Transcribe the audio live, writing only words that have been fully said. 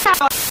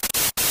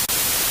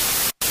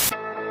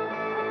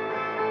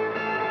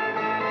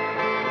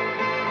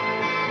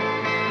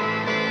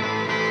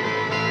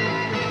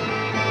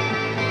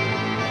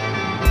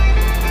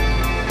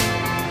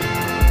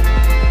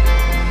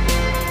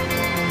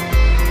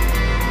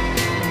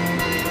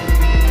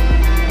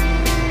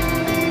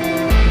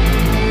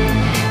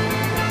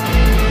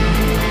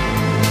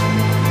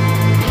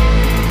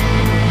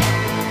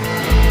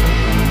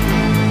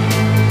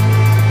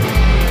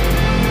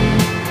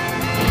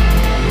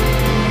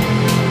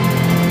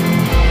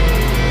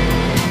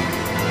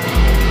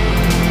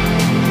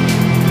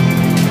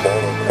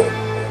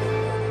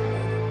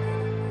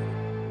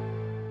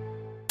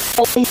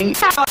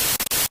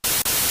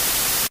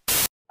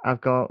I've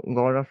got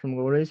Laura from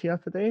Laura's here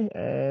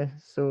today.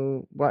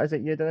 So what is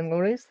it you're doing,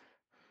 Laura's?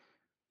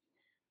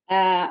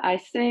 I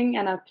sing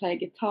and I play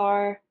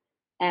guitar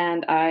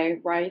and I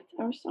write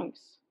our songs.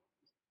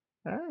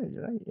 Ah,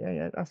 right,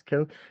 yeah, that's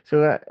cool. So,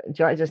 do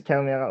you want to just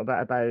tell me a little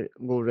bit about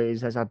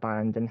Laura's as a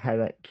band and how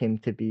it came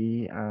to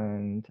be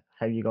and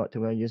how you got to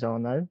where you are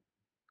now?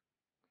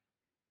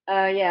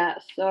 Yeah,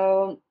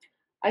 so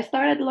I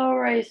started Low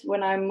Race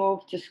when I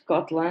moved to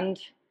Scotland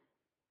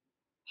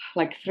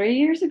like 3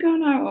 years ago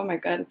now. Oh my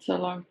God, it's so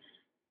long.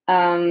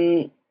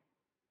 Um,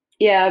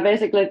 yeah, I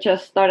basically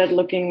just started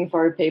looking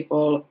for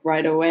people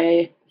right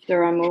away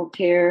after I moved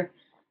here.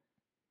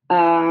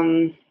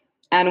 Um,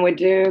 and we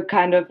do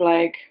kind of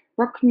like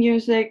rock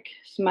music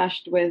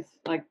smashed with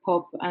like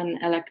pop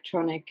and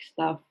electronic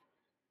stuff.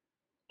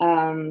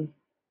 Um,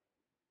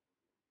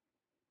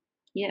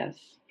 yes.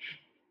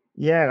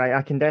 Yeah, like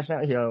I can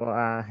definitely hear a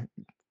lot of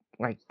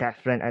like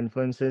different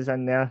influences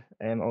in there.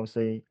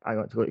 Obviously I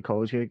got to go to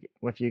college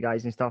with you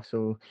guys and stuff,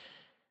 so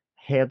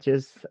heard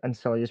yous and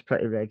saw yous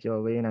pretty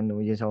regularly, and I know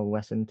yous all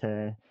listen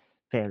to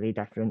very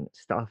different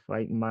stuff.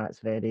 Like Matt's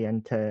very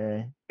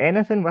into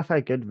anything with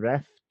a good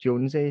riff.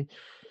 Jonesy,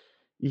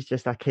 he's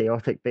just a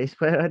chaotic bass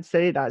player, I'd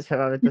say. That's how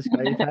I would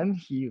describe him.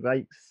 He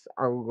likes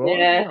a lot of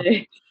Yeah.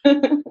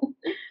 stuff.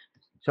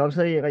 So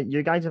obviously, like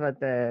you guys have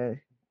had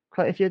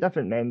quite a few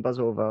different members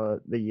over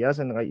the years,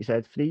 and like you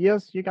said, 3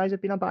 years you guys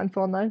have been a band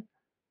for now.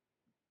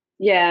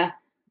 Yeah,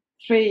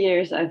 3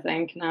 years, I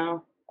think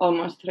now,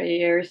 almost 3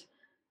 years.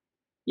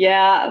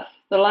 Yeah,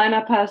 the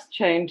lineup has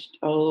changed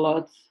a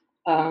lot.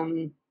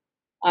 Um,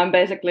 I'm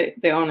basically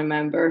the only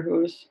member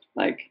who's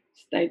like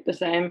stayed the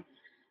same.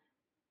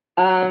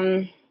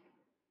 Um,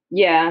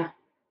 yeah,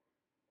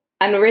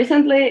 and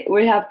recently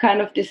we have kind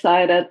of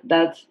decided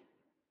that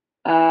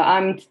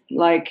I'm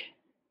like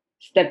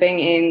stepping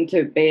in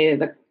to be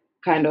the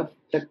kind of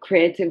the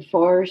creative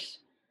force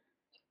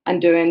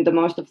and doing the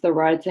most of the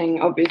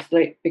writing.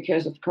 Obviously,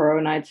 because of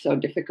Corona, it's so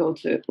difficult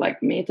to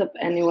like meet up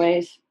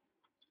anyways.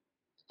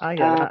 I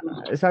get that.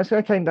 Um, It's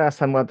actually kind of a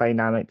similar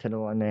dynamic to the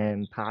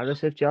one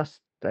Paris have just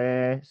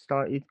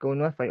started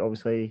going with. Like,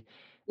 obviously,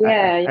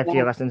 yeah, if yeah,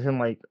 you listen to them,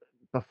 like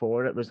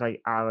before, it was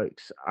like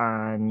Alex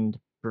and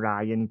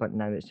Brian, but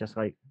now it's just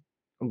like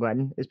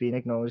Lynn is being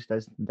acknowledged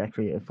as the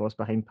creative force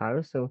behind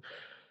Paris. So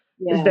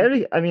it's yeah.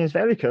 very, I mean, it's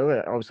very cool.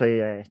 It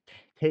obviously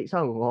takes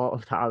a lot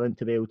of talent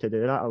to be able to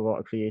do that, a lot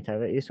of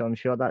creativity. So I'm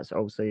sure that's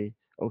obviously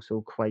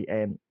also quite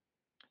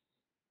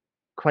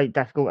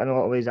difficult in a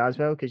lot of ways as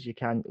well, because you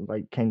can't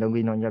like kind of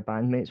lean on your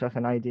bandmates with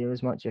an idea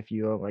as much if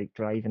you're like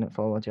driving it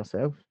forward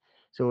yourself.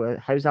 So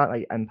how's that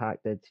like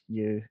impacted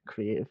you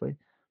creatively?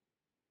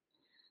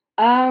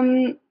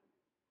 Um,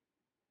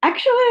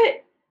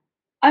 Actually,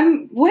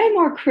 I'm way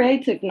more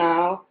creative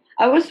now.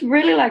 I was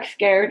really like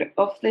scared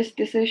of this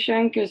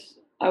decision because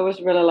I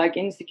was really like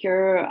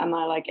insecure. Am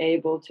I like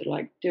able to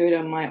like do it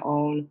on my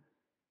own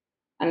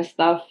and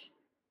stuff?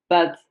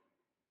 But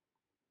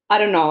I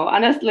don't know.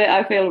 Honestly,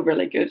 I feel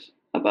really good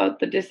about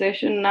the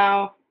decision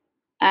now.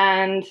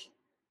 And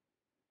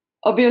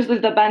obviously,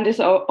 the band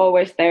is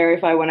always there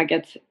if I want to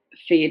get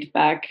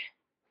feedback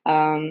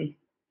um,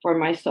 for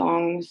my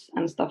songs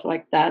and stuff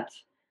like that.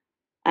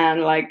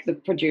 And like the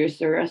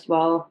producer as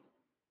well.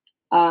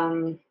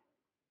 Um,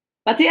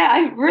 but yeah,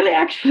 I really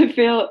actually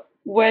feel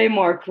way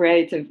more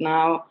creative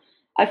now.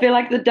 I feel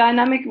like the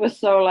dynamic was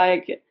so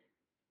like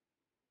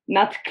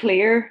not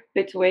clear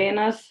between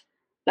us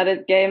that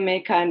it gave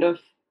me kind of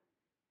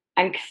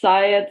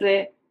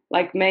anxiety,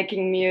 like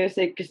making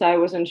music because I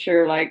wasn't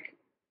sure like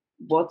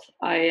what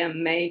I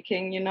am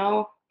making,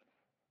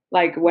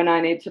 like when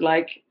I need to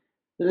like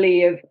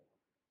leave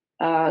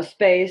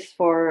space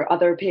for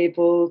other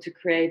people to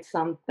create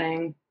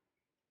something.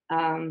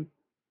 Um,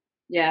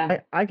 yeah,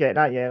 I get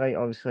that, yeah. Like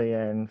obviously,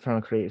 from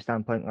a creative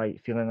standpoint,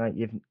 like feeling like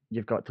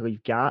you've got to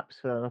leave gaps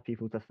for other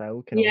people to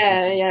fill can obviously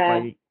yeah, be yeah,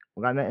 quite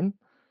limiting.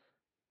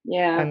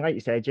 yeah, And like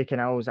you said, you can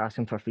always ask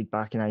them for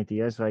feedback and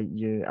ideas. Like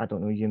I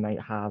don't know, you might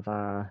have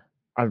a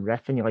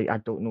riff and you're like, I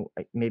don't know,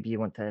 like maybe you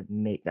want to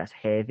make this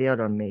heavier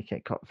or make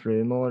it cut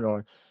through more,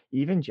 or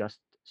even just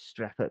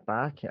strip it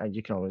back.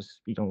 You can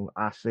always,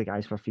 ask the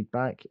guys for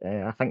feedback.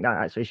 I think that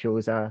actually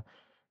shows a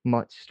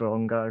much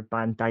stronger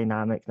band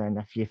dynamic than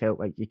if you felt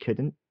like you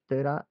couldn't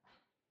do that.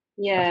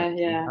 yeah,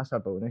 yeah. That's a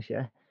bonus,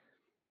 yeah.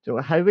 So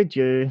how would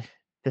you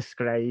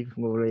describe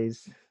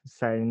Lori's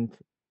sound,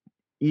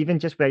 even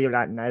just where you're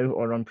at now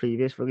or on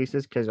previous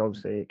releases, because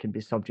obviously it can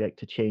be subject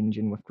to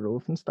changing with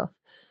growth and stuff.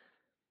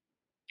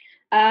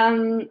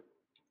 Um,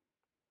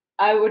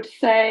 I would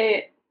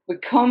say we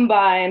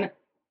combine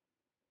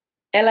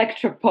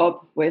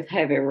electropop with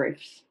heavy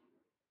riffs.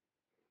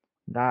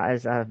 That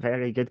is a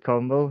very good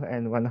combo,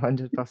 and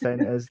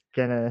 100% is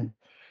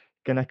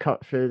gonna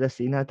cut through the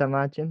scene, I'd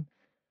imagine.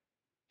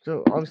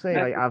 So obviously, I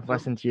like think I've so.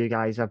 listened to you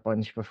guys a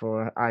bunch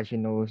before, as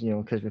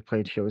because we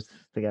played shows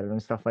together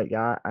and stuff like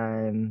that.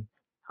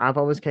 I've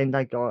always kind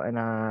of gotten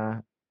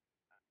not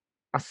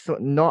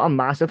a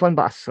massive one,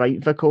 but a slight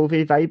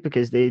Vukovi vibe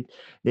because they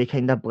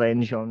kind of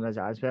blend genres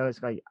as well.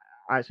 It's like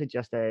actually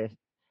just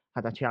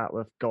had a chat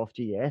with Goth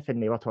GF,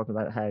 and they were talking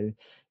about how,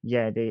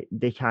 yeah,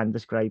 they can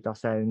describe their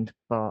sound,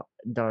 but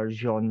they're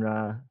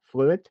genre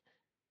fluid,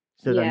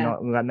 so they're Yeah.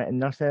 not limiting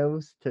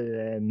themselves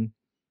to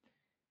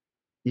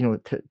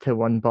to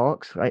one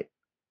box, right?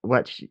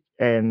 Which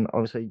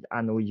obviously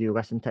I know you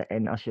listen to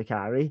Enter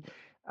Shikari,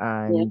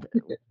 Yeah. and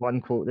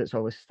one quote that's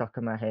always stuck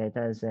in my head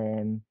is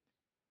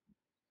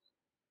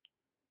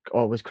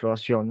always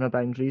cross genre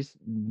boundaries.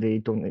 They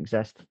don't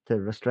exist to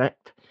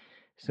restrict.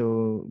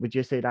 So would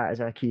you say that is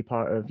a key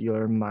part of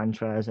your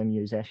mantra as a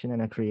musician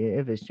and a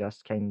creative, is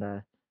just kind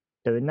of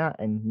doing that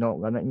and not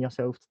limiting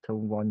yourself to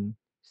one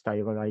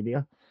style or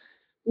idea?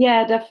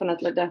 Yeah,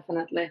 definitely,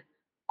 definitely.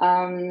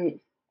 Um,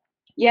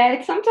 yeah,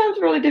 it's sometimes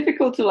really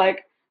difficult to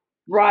like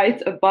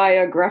write a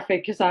biography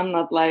because I'm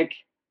not like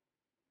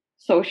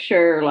so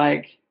sure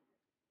like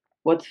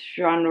what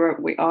genre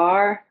we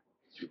are.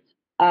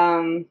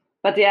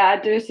 But yeah, I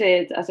do see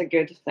it as a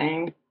good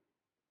thing.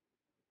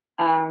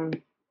 Um,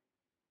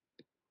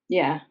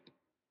 yeah.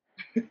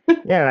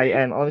 Yeah, like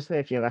obviously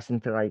if you listen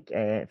to like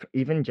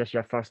even just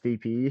your first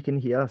EP, you can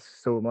hear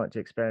so much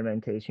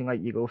experimentation.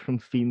 Like you go from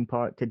theme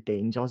park to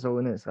danger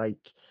zone. It's like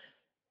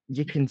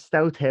you can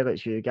still tell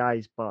it's you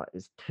guys, but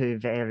it's two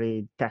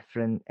very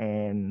different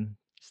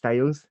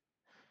styles.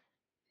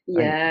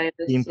 Like Yeah, it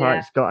is, theme yeah.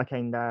 park's got a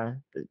kind of,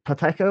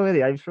 particularly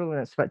the outro when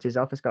it switches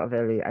up, it's got a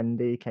very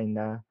indie kind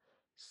of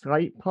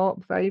slight pop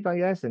vibe, I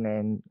guess, and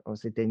then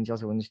obviously danger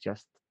zone's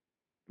just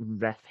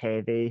riff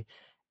heavy.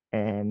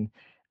 Um,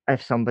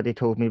 if somebody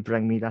told me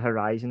 "Bring Me the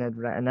Horizon" had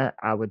written it,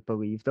 I would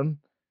believe them.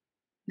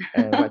 Which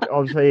Oh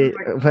obviously,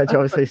 my which God.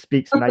 obviously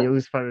speaks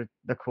miles for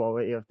the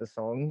quality of the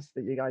songs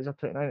that you guys are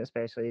putting out,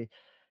 especially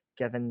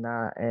given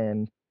that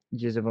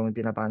yous have only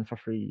been a band for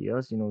 3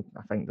 years.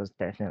 I think there's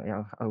definitely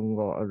a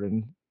lot of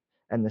room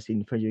in the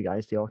scene for you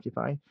guys to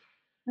occupy.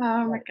 Oh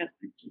my Right. God,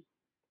 thank you.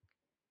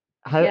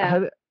 Yeah.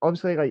 How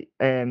obviously like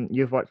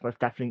you've worked with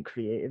different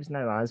creatives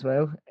now as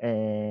well.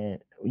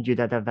 You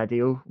did a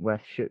video with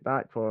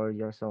Shootback for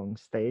your song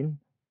Stain.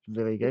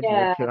 Really good, really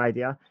Yeah. cool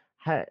idea.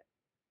 How,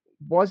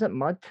 was it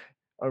mud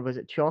or was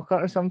it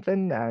chocolate or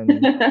something? And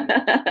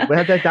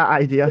where did that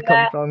idea come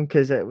Yeah. from?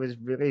 Because it was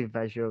really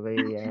visually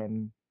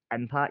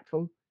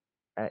impactful.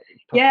 Uh,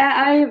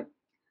 Yeah,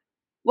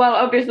 well,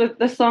 obviously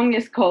the song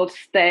is called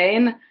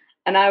Stain,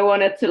 and I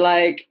wanted to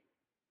like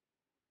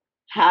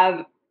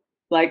have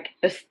like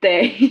a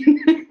stain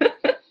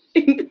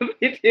in the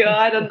video.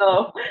 I don't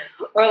know,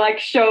 or like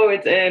show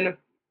it in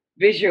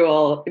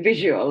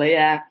visually.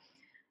 Yeah.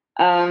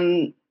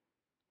 Um,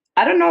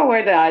 I don't know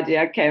where the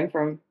idea came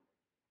from.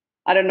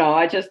 I don't know.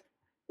 I just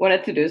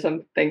wanted to do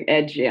something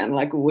edgy and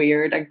like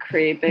weird and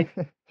creepy.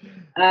 See,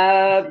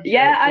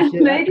 Yeah, I see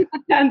made it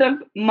a kind of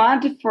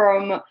mud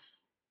from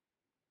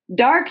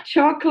dark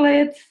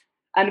chocolates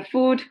and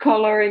food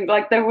coloring.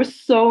 Like there were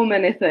so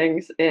many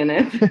things in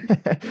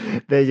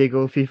it. there you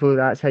go, people.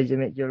 That's how you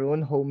make your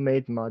own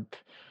homemade mud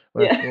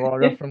with Yeah.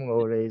 Laura from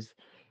Lowry's.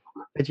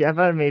 Did you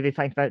ever maybe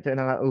think about doing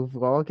a little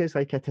vlog as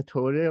like a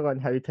tutorial on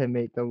how to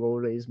make the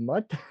Lowry's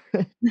mud?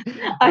 I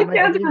That might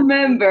have can't been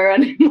remember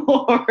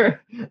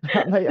anymore.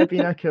 that might have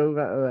been a cool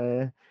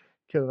little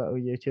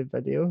YouTube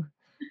video.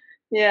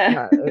 Yeah.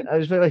 Yeah, it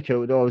was really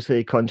cool though,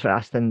 obviously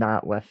contrasting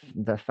that with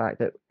the fact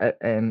that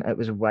it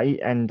was white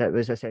and it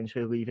was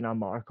essentially leaving a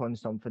mark on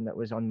something that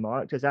was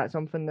unmarked. Is that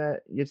something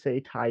that you'd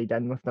say tied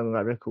in with the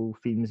lyrical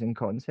themes and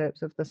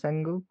concepts of the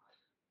single?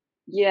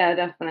 Yeah,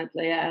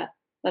 definitely. Yeah.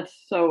 That's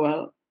so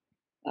well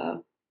uh,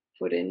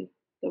 put in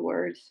the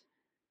words.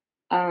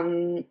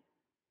 Um,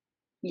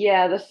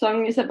 yeah, the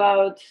song is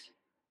about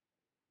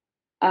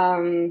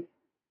um,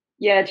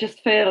 yeah, just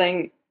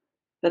feeling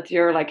that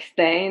you're like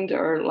stained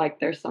or like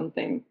there's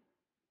something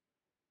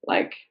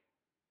like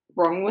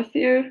wrong with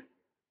you.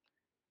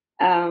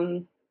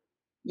 Um,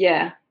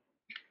 yeah.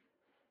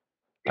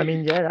 I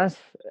mean, yeah, that's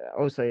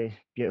obviously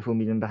beautiful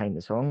meaning behind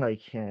the song.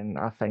 Like,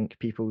 I think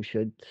people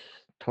should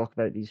talk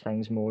about these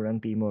things more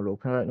and be more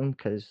open about them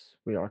because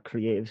we are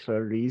creatives for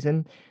a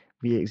reason.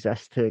 We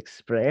exist to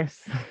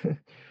express.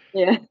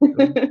 Yeah.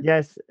 So,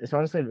 yes, it's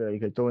honestly really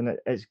good though, and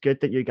it's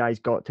good that you guys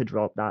got to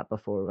drop that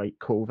before like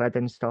COVID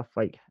and stuff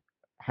like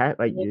hit.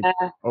 Like you'd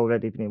Yeah.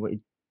 already been able to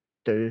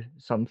do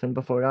something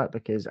before that,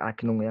 because I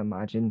can only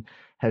imagine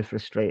how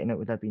frustrating it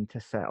would have been to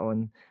sit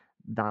on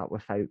that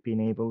without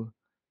being able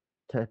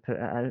to put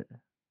it out.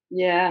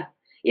 Yeah.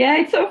 Yeah,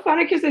 it's so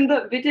funny because in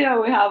the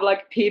video we have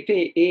like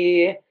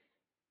PPE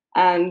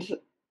and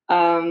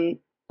um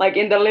like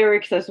in the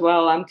lyrics as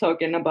well I'm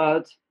talking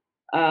about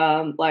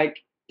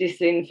like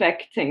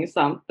disinfecting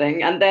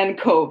something and then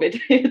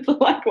COVID hit.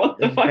 Like what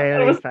the fuck? That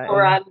Very was so fitting.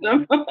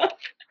 random.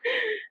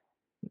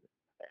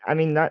 I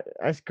mean,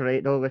 that's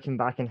great though. Looking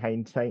back in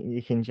hindsight,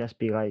 you can just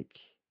be like,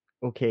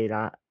 okay,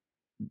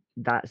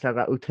 that's a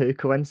little too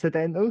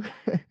coincidental.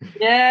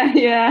 Yeah,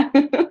 yeah.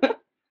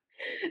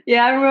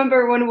 Yeah, I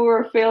remember when we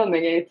were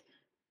filming it,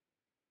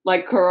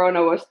 like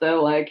Corona was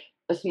still like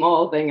a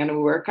small thing and we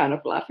were kind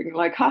of laughing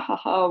like ha ha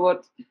ha,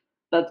 what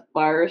that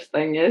virus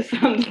thing is,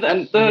 and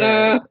then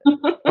Yeah. ta-da.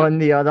 On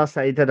the other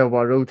side of the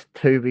world,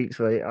 2 weeks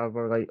later,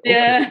 we're like,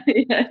 okay, Yeah,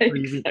 yeah,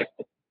 3 week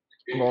exactly.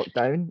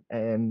 lockdown,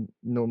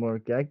 no more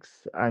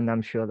gigs, and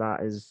I'm sure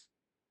that is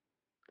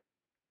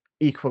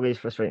equally as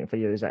frustrating for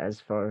you as it is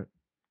for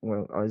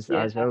us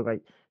Yeah, as well.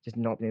 Like just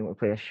not being able to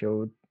play a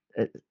show,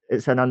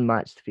 it's an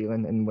unmatched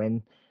feeling, and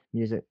when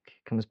music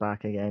comes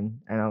back again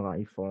in a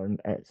live form,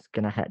 it's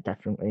gonna hit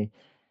differently.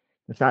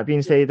 With that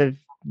being said, have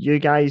you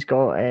guys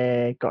got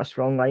a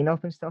strong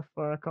lineup and stuff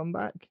for a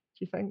comeback? Do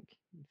you think?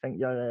 You think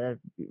you're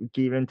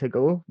gearing to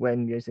go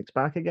when music's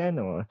back again,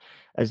 or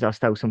is there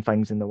still some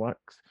things in the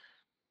works?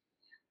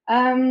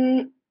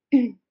 um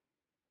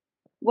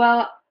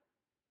well,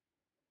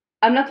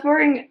 I'm not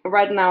worrying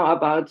right now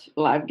about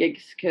live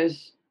gigs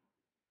because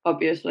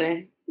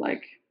obviously,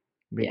 like,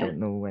 We yeah, don't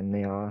know when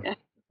they are. yeah,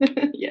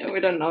 yeah, we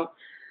don't know.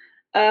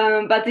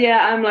 But yeah,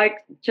 I'm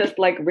like just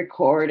like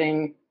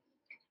recording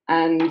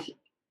and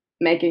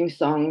making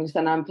songs,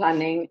 and I'm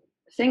planning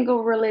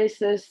single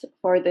releases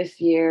for this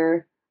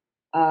year.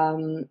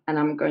 And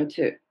I'm going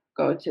to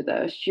go to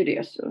the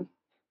studio soon.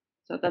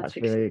 So that's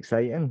That's really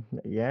exciting.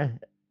 Yeah,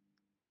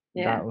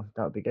 yeah,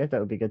 that'll be good.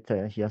 That'll be good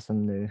to hear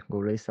some new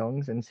Glory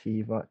songs and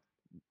see what.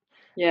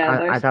 yeah.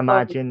 There's I'd so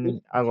many.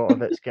 imagine a lot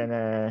of it's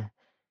gonna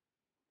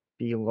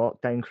be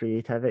lockdown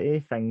creativity,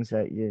 things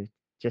that you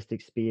just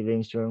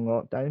experienced during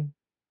lockdown.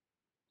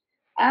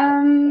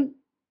 Um,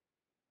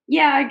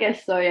 yeah, I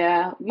guess so.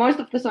 Yeah, most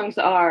of the songs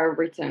are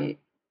written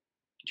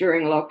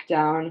during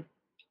lockdown,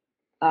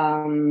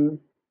 um,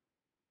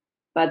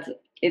 but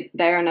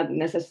they're not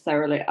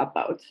necessarily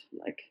about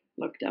like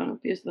lockdown,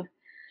 obviously.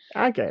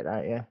 I get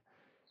that, yeah.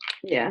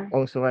 Yeah,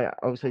 Also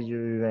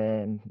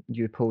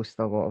you post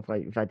a lot of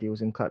like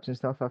videos and clips and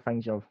stuff of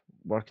things you're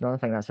working on. I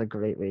think that's a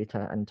great way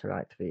to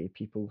interact with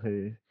people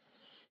who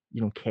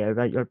care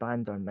about your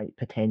band or might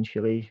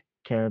potentially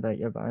care about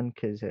your band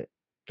because it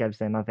gives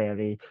them a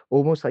very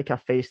almost like a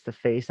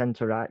face-to-face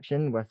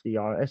interaction with the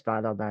artist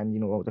rather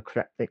than all the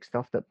cryptic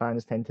stuff that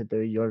bands tend to do.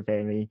 You're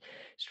very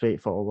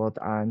straightforward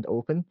and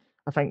open.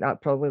 I think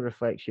that probably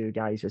reflects you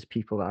guys as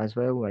people as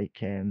well.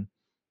 Like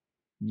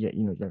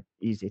you're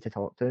easy to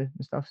talk to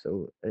and stuff.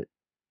 So it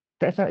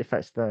definitely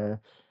fits uh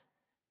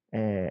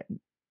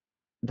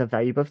the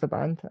vibe of the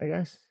band, I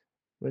guess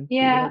would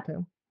be the yeah. right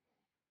term.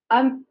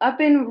 I've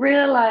been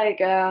really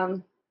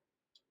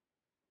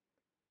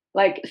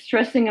like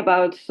stressing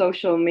about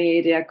social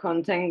media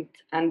content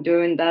and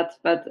doing that,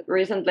 but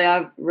recently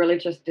I've really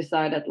just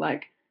decided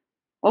like,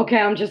 okay,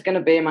 I'm just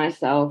gonna be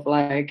myself.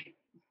 Like,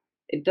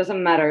 it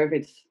doesn't matter if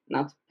it's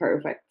not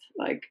perfect.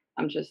 Like,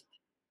 I'm just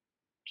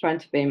trying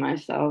to be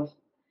myself,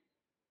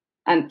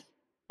 and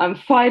I'm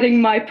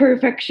fighting my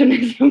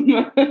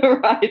perfectionism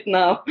right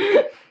now.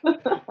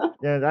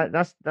 Yeah,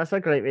 that's a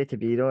great way to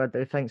be though. I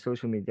do think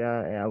social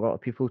media, a lot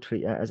of people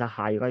treat it as a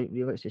highlight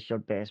reel. It's just your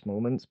best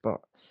moments. But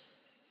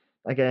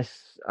I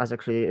guess as a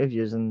creative,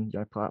 using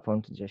your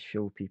platform to just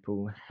show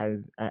people how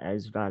it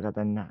is rather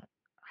than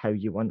how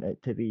you want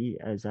it to be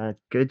is a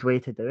good way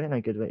to do it and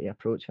a good way to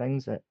approach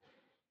things. It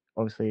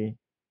obviously,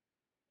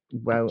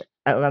 well,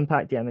 it'll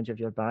impact the image of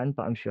your band,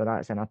 but I'm sure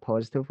that's in a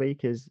positive way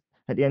because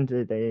at the end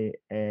of the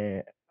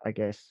day, I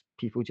guess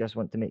people just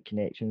want to make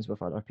connections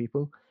with other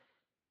people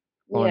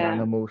on an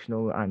Yeah,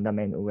 emotional and a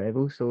mental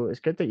level. So it's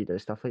good that you do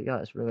stuff like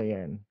that. It's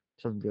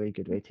a really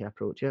good way to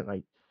approach it.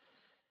 Like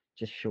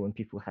just showing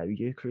people how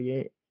you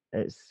create.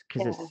 It's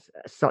because yeah, it's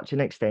such an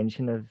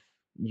extension of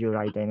your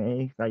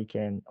identity. Like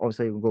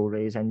obviously low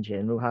rays in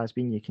general has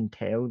been. You can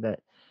tell that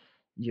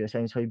you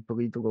essentially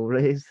bleed low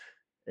rays.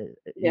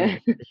 yeah.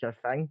 It's your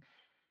thing.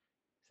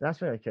 So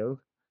that's really cool.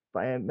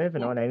 But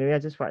moving Yeah. on anyway, I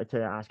just wanted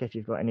to ask if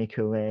you've got any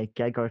cool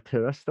gig or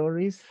tour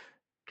stories.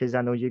 Because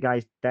I know you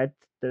guys did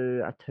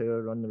do a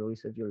tour on the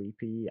release of your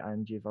EP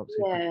and you've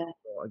obviously put Yeah.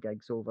 a lot of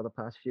gigs over the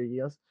past few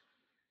years.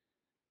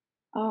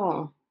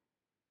 Oh,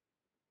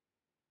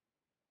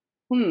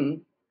 hmm.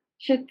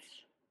 Shit.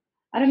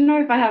 I don't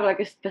know if I have like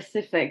a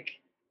specific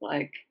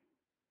like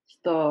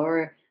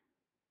story.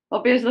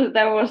 Obviously,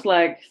 there was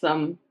like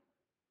some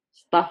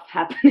stuff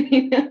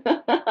happening.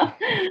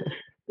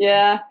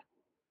 Yeah,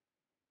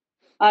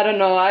 I don't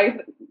know. I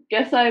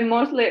guess I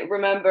mostly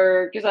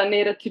remember because I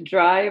needed to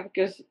drive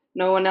because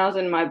no one else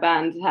in my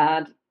band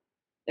had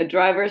a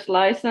driver's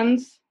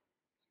license,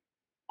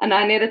 and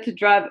I needed to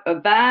drive a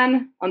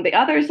van on the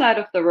other side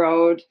of the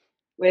road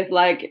with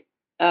like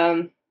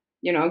um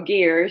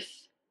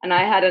gears, and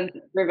I hadn't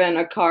driven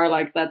a car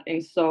like that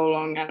in so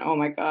long, and oh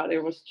my god,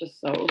 it was just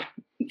so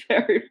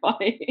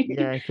terrifying.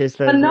 Yeah, because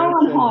But the no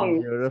roads one in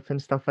honked. Europe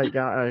and stuff like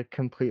that are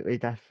completely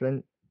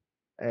different.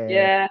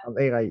 Yeah, Aren't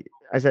they like,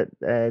 is it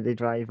they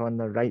drive on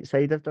the right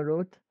side of the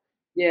road?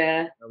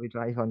 yeah, Or we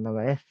drive on the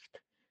left?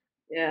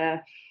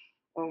 yeah.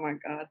 Oh my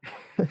god,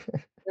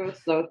 it was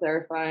so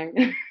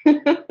terrifying.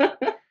 But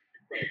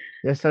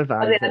You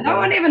survived yeah, it no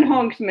one though. even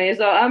honked me,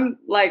 so I'm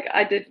like,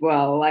 I did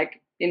well,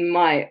 like in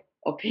my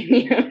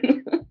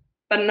opinion,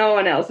 but no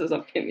one else's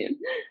opinion.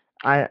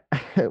 I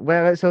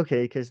well, it's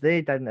okay because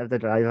they didn't have the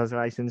driver's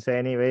license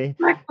anyway.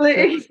 Exactly,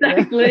 So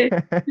yeah. exactly.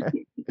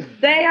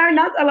 They are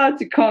not allowed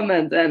to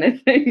comment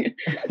anything.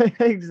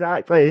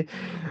 Exactly.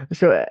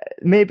 So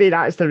maybe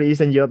that's the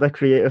reason you're the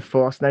creative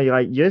force now. You're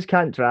like, you just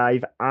can't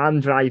drive. I'm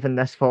driving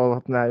this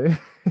forward now.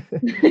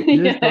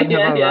 You just Yeah, don't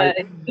have yeah, a yeah. right.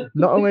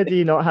 Not only do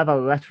you not have a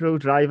literal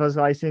driver's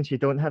license, you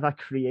don't have a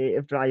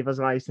creative driver's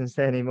license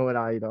anymore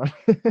either.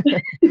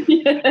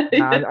 Yeah,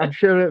 I'm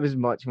sure it was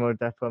much more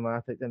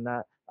diplomatic than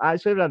that. I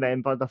actually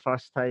remember the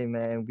first time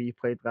we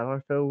played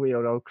Liverpool. We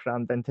were all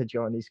crammed into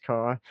Johnny's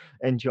car,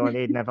 and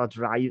Johnny had never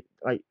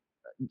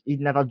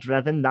he'd never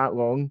driven that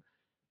long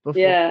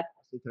before. yeah.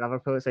 To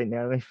Liverpool, it's like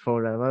nearly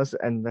 4 hours,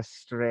 and the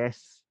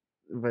stress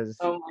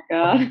was Oh my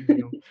God.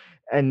 unreal.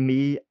 And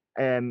me,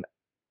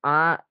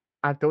 I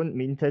I don't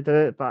mean to do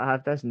it, but I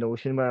have this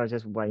notion where I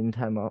just wind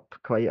him up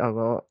quite a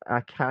lot.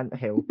 I can't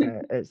help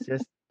it. It's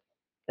just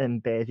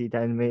embedded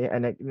in me,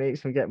 and it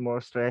makes me get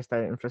more stressed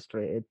out and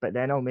frustrated. But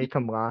then I'll make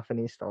him laugh, and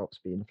he stops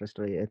being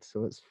frustrated,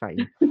 so it's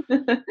fine.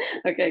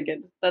 Okay,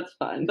 good. That's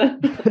fine.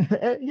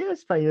 Yeah,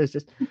 it's fine. It's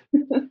just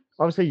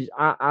obviously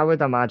I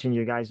would imagine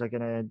you guys are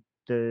gonna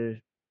do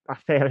a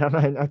fair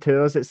amount of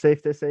tours. It's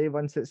safe to say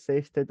once it's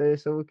safe to do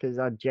so, because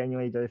I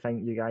genuinely do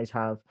think you guys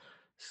have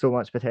so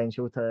much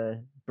potential to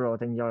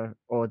broaden your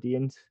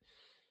audience.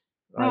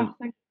 Like Oh,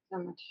 thank you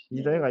so much.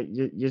 you Yeah. do, like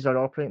you are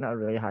operating at a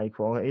really high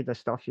quality. The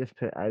stuff you've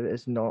put out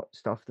is not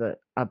stuff that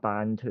a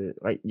band who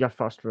like your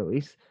first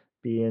release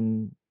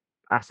being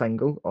a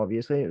single,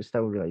 obviously, it was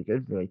still really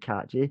good, really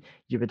catchy.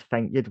 You would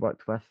think you'd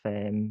worked with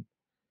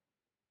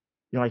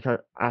like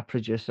a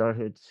producer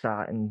who'd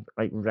sat and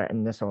like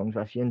written the songs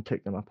with you and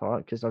took them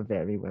apart because they're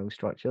very well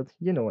structured.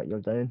 You know what you're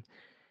doing.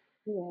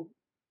 Yeah.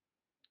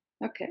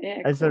 Okay,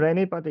 yeah, Is there cool.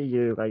 anybody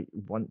you like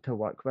want to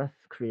work with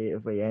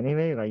creatively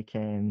anyway? Like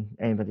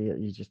anybody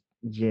that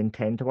you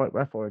intend to work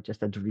with or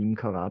just a dream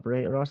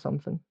collaborator or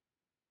something?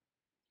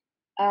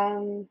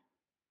 Um,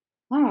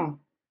 oh,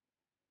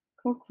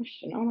 cool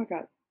question. Oh my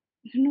God.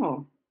 I don't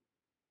know.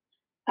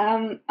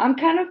 I'm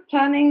kind of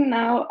planning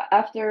now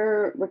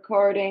after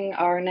recording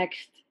our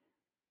next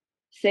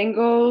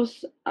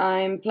singles.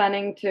 I'm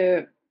planning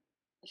to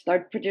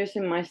start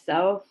producing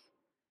myself.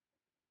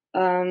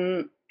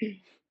 Um,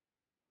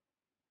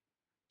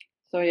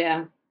 so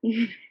yeah.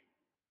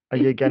 Are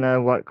you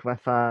gonna work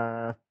with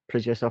a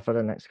producer for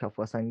the next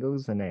couple of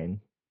singles and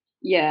then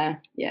Yeah,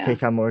 yeah,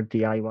 take a more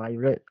DIY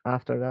route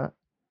after that?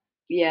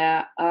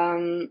 yeah.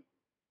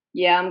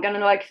 Yeah, I'm gonna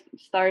like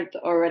start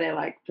already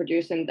like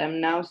producing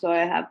them now, so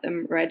I have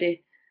them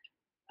ready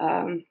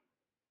um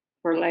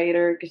for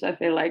later because I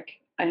feel like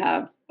I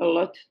have a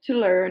lot to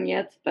learn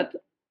yet, but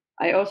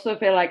I also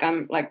feel like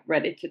I'm like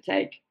ready to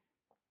take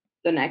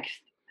the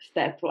next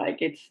step.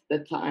 Like it's the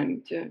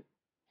time to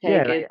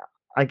Yeah, take like, it.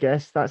 I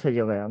guess that's how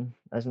you learn,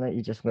 isn't it?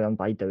 You just learn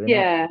by doing it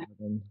Yeah, rather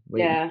than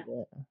waiting yeah,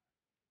 for it.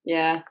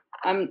 yeah.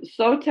 I'm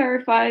so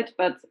terrified,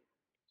 but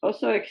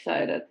also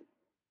excited.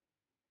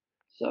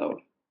 So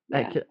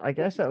yeah. I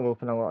guess it'll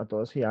open a lot of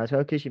doors for you as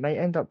well, because you might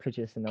end up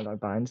producing other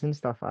bands and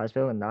stuff as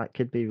well, and that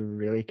could be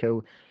really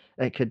cool.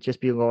 It could just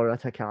be Laura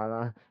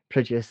Takara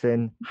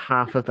producing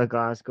half of the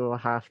Glasgow,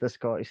 half the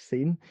Scottish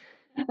scene.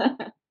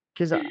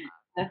 Because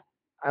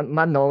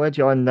my knowledge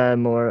on the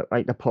more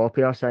like the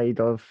popular side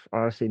of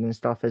our scene and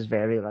stuff is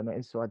very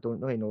limited, so I don't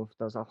really know if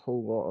there's a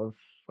whole lot of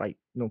like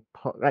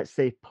let's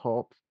say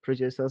pop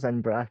producers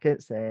in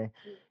brackets,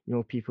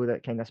 people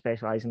that kind of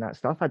specialize in that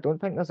stuff. I don't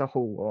think there's a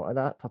whole lot of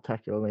that,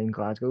 particularly in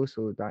Glasgow,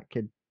 so that Yeah,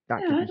 could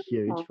I be don't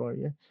huge know. for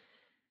you.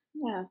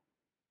 Yeah,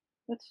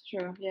 that's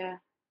true. Yeah.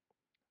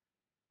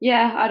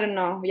 Yeah, I don't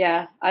know.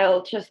 Yeah,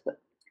 I'll just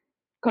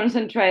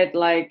concentrate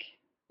like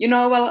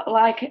well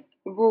like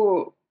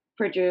Wu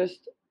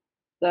produced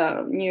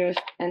the new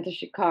Enter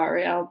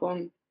Shikari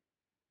album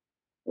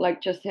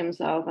like just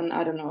himself and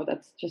I don't know,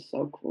 that's just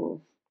so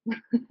cool.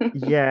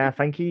 Yeah, I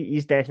think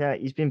he's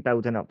been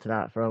building up to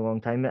that for a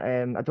long time.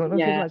 I don't know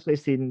if you've Yeah, actually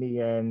seen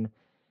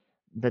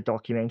the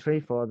documentary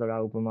for their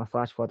album A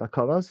Flash for the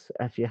Colours.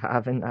 If you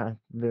haven't, I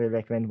really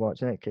recommend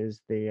watching it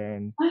because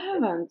I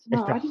haven't. it's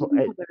No, I didn't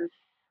know that.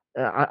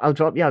 I'll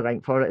drop you a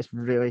link for it. It's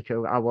really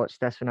cool. I watched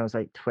this when I was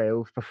like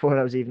 12, before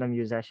I was even a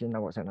musician. I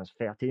watched it when I was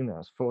 13, when I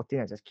was 14.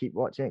 I just keep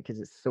watching it because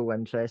it's so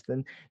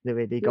interesting. The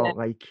way they Yeah. got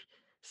like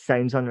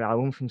sounds on their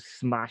album from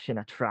smashing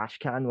a trash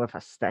can with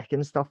a stick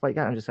and stuff like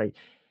that. I'm just like,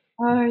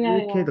 Oh yeah,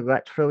 you yeah. could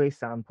literally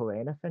sample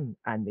anything,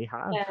 and they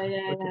have. Yeah, yeah,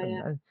 Look at yeah, them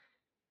yeah. now.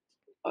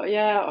 Oh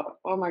yeah.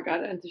 Oh my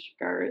god, Enter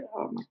Shikari.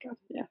 Oh my god.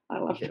 Yeah, I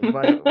love Yeah, them.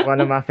 one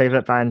of my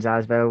favorite bands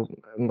as well.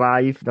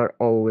 Live, they're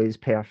always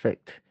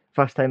perfect.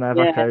 First time I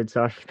ever Yeah, crowd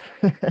surfed.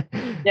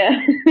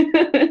 yeah.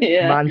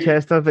 Yeah.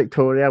 Manchester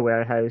Victoria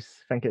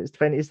Warehouse. I think it was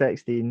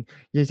 2016.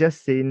 You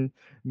just seen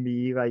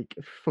me like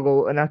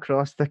floating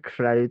across the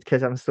crowd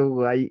because I'm so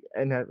light,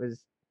 and it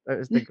was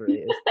the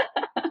greatest.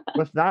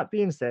 With that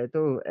being said,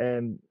 though,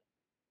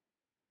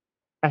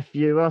 if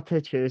you were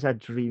to choose a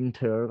dream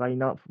tour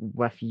lineup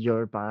with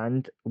your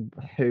band,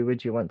 who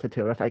would you want to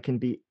tour with? It can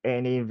be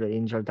any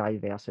range or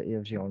diversity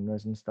of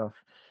genres and stuff.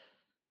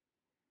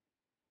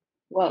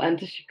 Well,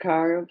 Enter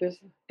Shikari,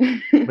 obviously.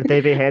 Would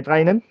they be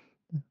headlining?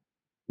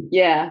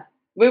 Yeah,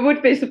 we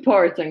would be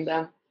supporting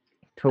them.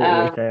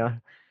 Totally Um,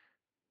 fair.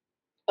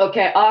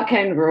 okay,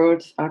 Arcane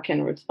Roots,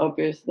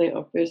 obviously.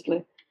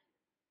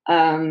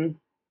 Um,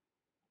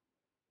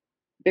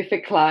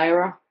 Biffy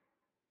Clyro.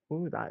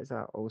 Oh, that is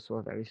also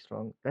a very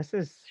strong. This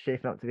is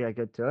shaping up to be a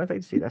good tour. I'd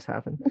like to see this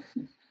happen.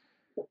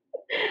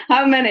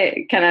 How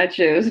many can I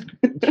choose?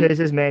 Choose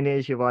as many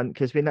as you want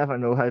because we never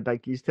know how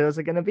big these tours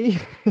are going to be.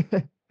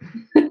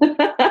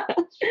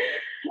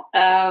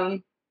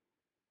 um,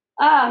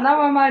 now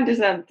my mind is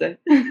empty.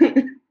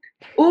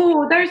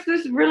 Oh, there's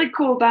this really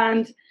cool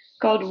band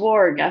called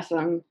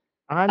Wargasm.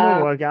 I know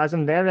Um,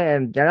 Orgasm.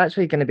 They're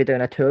actually going to be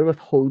doing a tour with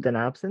Holden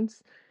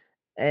Absence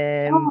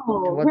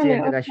oh, towards the really?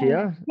 end of this Okay.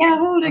 year. Yeah, I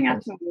Holding think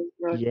Absence is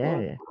really cool.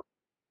 yeah.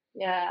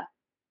 Yeah.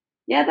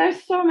 Yeah,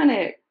 there's so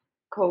many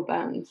cool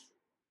bands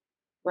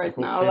right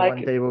now. Hopefully one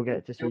Like, day we'll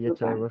get to see you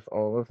tour with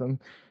all of them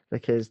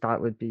because that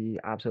would be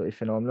absolutely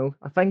phenomenal.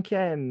 I think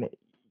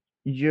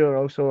you're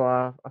also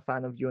a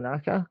fan of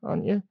Yonaka,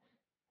 aren't you?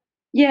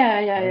 yeah,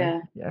 Yeah, yeah. yeah.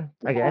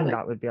 Yeah, Again, like,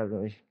 that would be a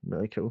really,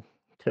 really cool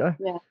tour.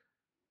 yeah.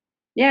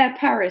 Yeah,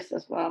 Paris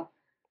as well.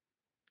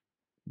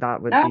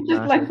 That would Now be I'm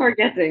just like massive.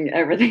 forgetting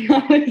everything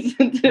I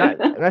listen That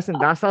to. listen,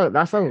 that's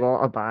a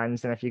lot of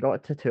bands, and if you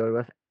got to tour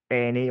with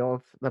any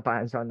of the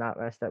bands on that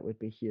list, that would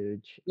be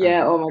huge.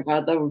 Yeah, oh my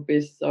God, that would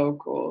be so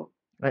cool.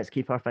 Let's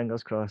keep our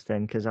fingers crossed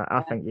then, because I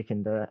Yeah. think you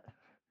can do it.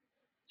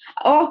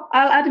 Oh,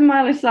 I'll add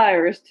Miley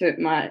Cyrus to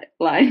my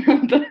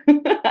lineup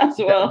as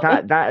That well.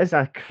 that that is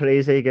a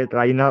crazy good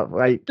lineup.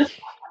 Like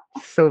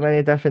so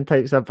many different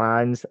types of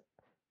bands.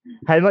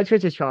 How much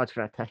would you charge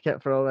for a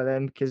ticket for all of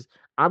them? Because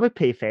I would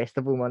pay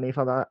festival money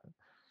for that.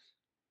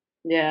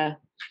 Yeah.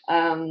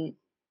 Um,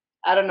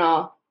 I don't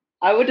know.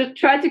 I would have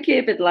tried to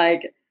keep it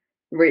like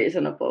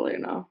reasonable,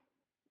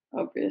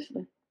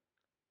 obviously.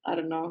 I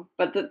don't know,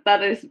 but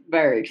that is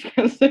very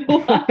expensive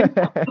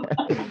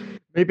line.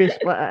 Maybe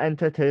split it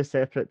into two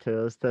separate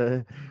tours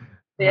to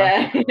half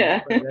the Yeah, cost.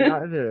 yeah. But yeah,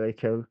 that would be really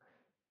cool.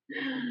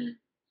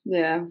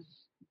 Yeah.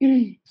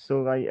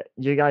 So like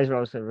you guys are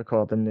also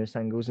recording new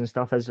singles and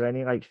stuff. Is there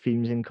any like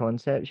themes and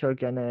concepts you're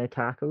gonna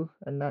tackle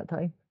in that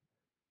time?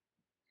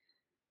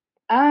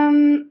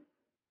 Um,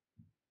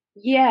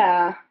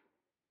 yeah.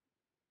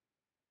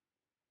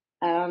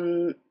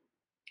 Um,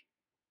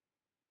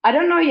 I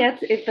don't know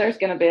yet if there's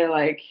gonna be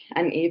like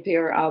an EP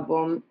or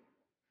album.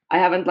 I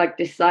haven't like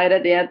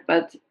decided yet,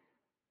 but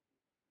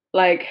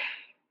like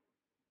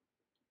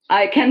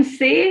I can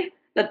see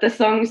that the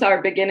songs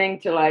are beginning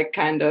to like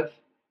kind of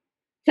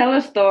tell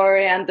a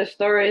story, and the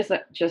story is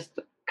just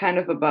kind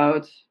of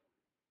about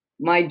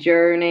my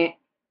journey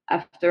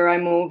after I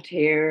moved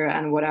here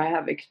and what I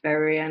have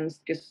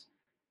experienced because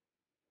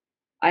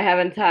I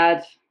haven't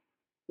had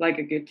like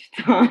a good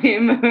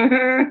time.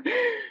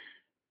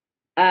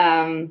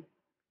 um,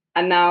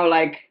 and now,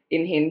 like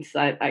in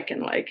hindsight, I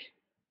can like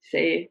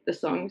see the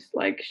songs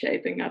like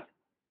shaping up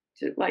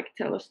to like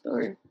tell a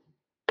story.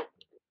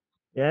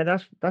 Yeah,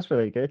 that's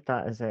really good.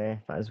 That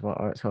is what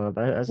art's all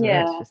about, isn't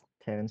it? It's Yeah, just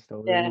telling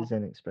yeah, stories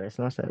and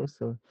expressing ourselves.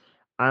 So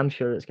I'm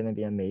sure it's going to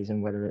be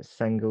amazing, whether it's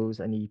singles,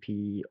 an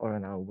EP, or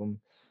an album.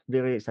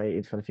 Really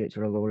excited for the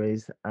future of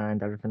Lowrays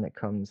and everything that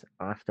comes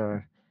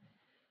after,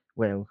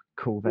 well,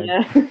 COVID,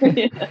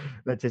 yeah, yeah,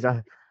 which is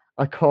a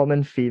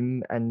common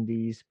theme in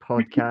these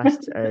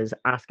podcasts is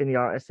asking the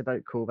artists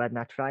about COVID, and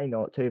I try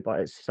not to,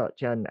 but it's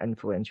such an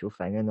influential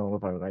thing in all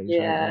of our lives right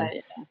yeah,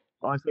 now.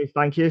 Honestly,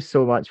 thank you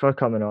so much for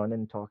coming on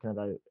and talking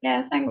about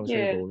yeah.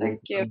 obviously Lowry.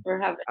 Thank you I'm for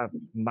having a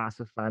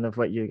massive fan of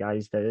what you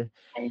guys do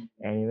me.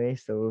 anyway,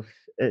 so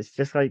it's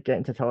just like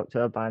getting to talk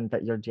to a band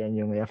that you're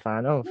genuinely a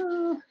fan of.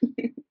 Oh,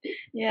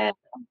 yeah,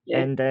 thank you.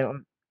 And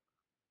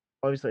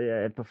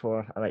obviously,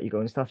 before I let you go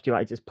and stuff, do you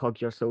want to just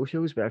plug your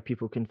socials where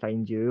people can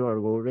find you or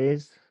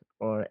Lowrays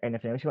or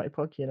anything else you want to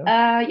plug, you know?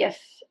 Yes.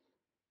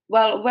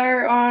 Well,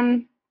 we're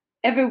on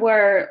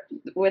everywhere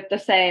with the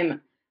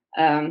same,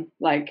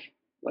 like,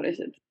 what is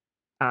it?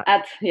 At,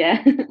 At,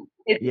 yeah,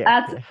 it's yeah,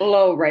 at yeah,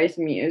 Low Race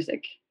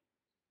Music.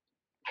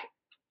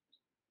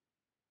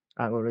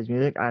 at Lowrays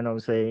Music. And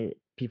obviously,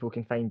 people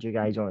can find you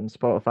guys on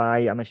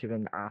Spotify, I'm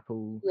assuming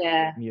Apple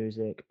Yeah,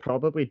 Music,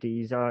 probably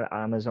Deezer,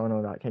 Amazon,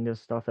 all that kind of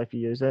stuff if you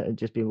use it. It'd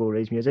just be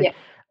Lowrays Music. yeah,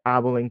 I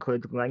will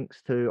include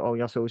links to all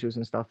your socials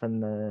and stuff in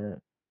the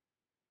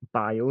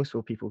bio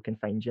so people can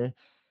find you.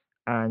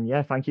 And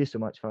yeah, thank you so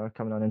much for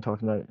coming on and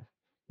talking about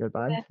your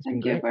band. yeah. It's been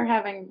Thank you great. for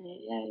having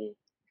me.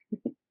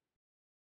 Yay.